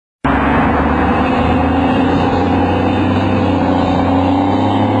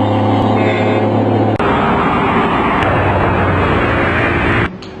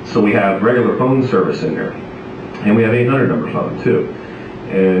have regular phone service in there, and we have 800 number phone too.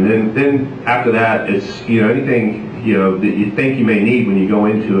 And then after that, it's anything that you think you may need when you go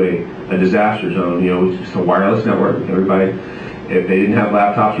into a disaster zone. It's just a wireless network. Everybody, if they didn't have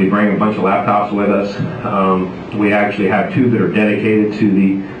laptops, we bring a bunch of laptops with us. We actually have two that are dedicated to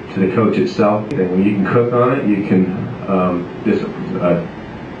the coach itself. And you can cook on it. You can just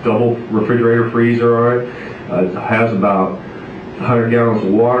double refrigerator freezer on it. It has about 100 gallons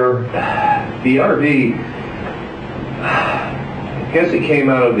of water. The RV, I guess it came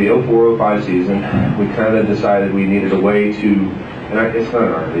out of the 04-05 season. We kind of decided we needed a way to, and it's not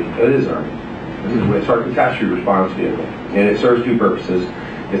an RV, it is an RV. It's our catastrophe response vehicle, and it serves two purposes.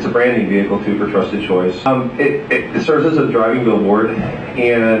 It's a branding vehicle too for Trusted Choice. It serves as a driving billboard,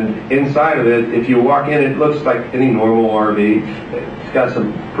 and inside of it, if you walk in, it looks like any normal RV. It's got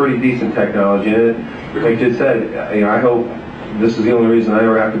some pretty decent technology in it. Like Jid said, I hope this is the only reason I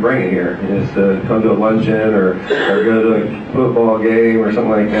ever have to bring it here, is to come to a luncheon or go to a football game or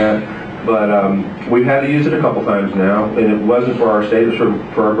something like that. But we've had to use it a couple times now, and it wasn't for our state, it was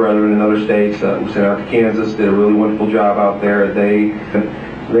for our brethren in other states. We sent out to Kansas, did a really wonderful job out there. They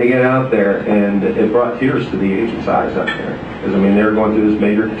get out there, and it brought tears to the agent's eyes out there. Because, they were going through this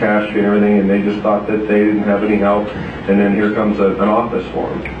major catastrophe and everything, and they just thought that they didn't have any help. And then here comes an office for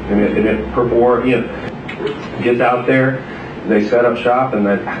them. And it gets out there, they set up shop, and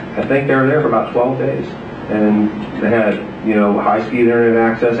I think they were there for about 12 days. And they had, high-speed internet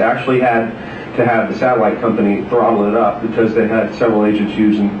access. Actually had to have the satellite company throttle it up because they had several agents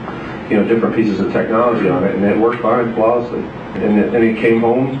using, different pieces of technology on it, and it worked fine, flawlessly. And it came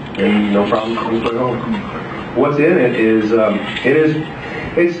home, and no problem coming home. What's in it is,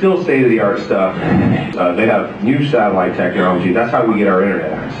 it's still state-of-the-art stuff. They have new satellite technology. That's how we get our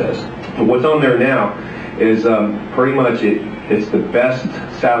internet access. But what's on there now is pretty much it's the best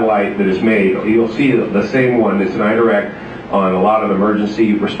satellite that is made. You'll see the same one. It's an iDirect on a lot of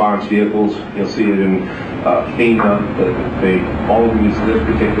emergency response vehicles. You'll see it in FEMA. They all use this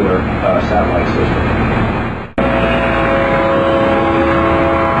particular satellite system.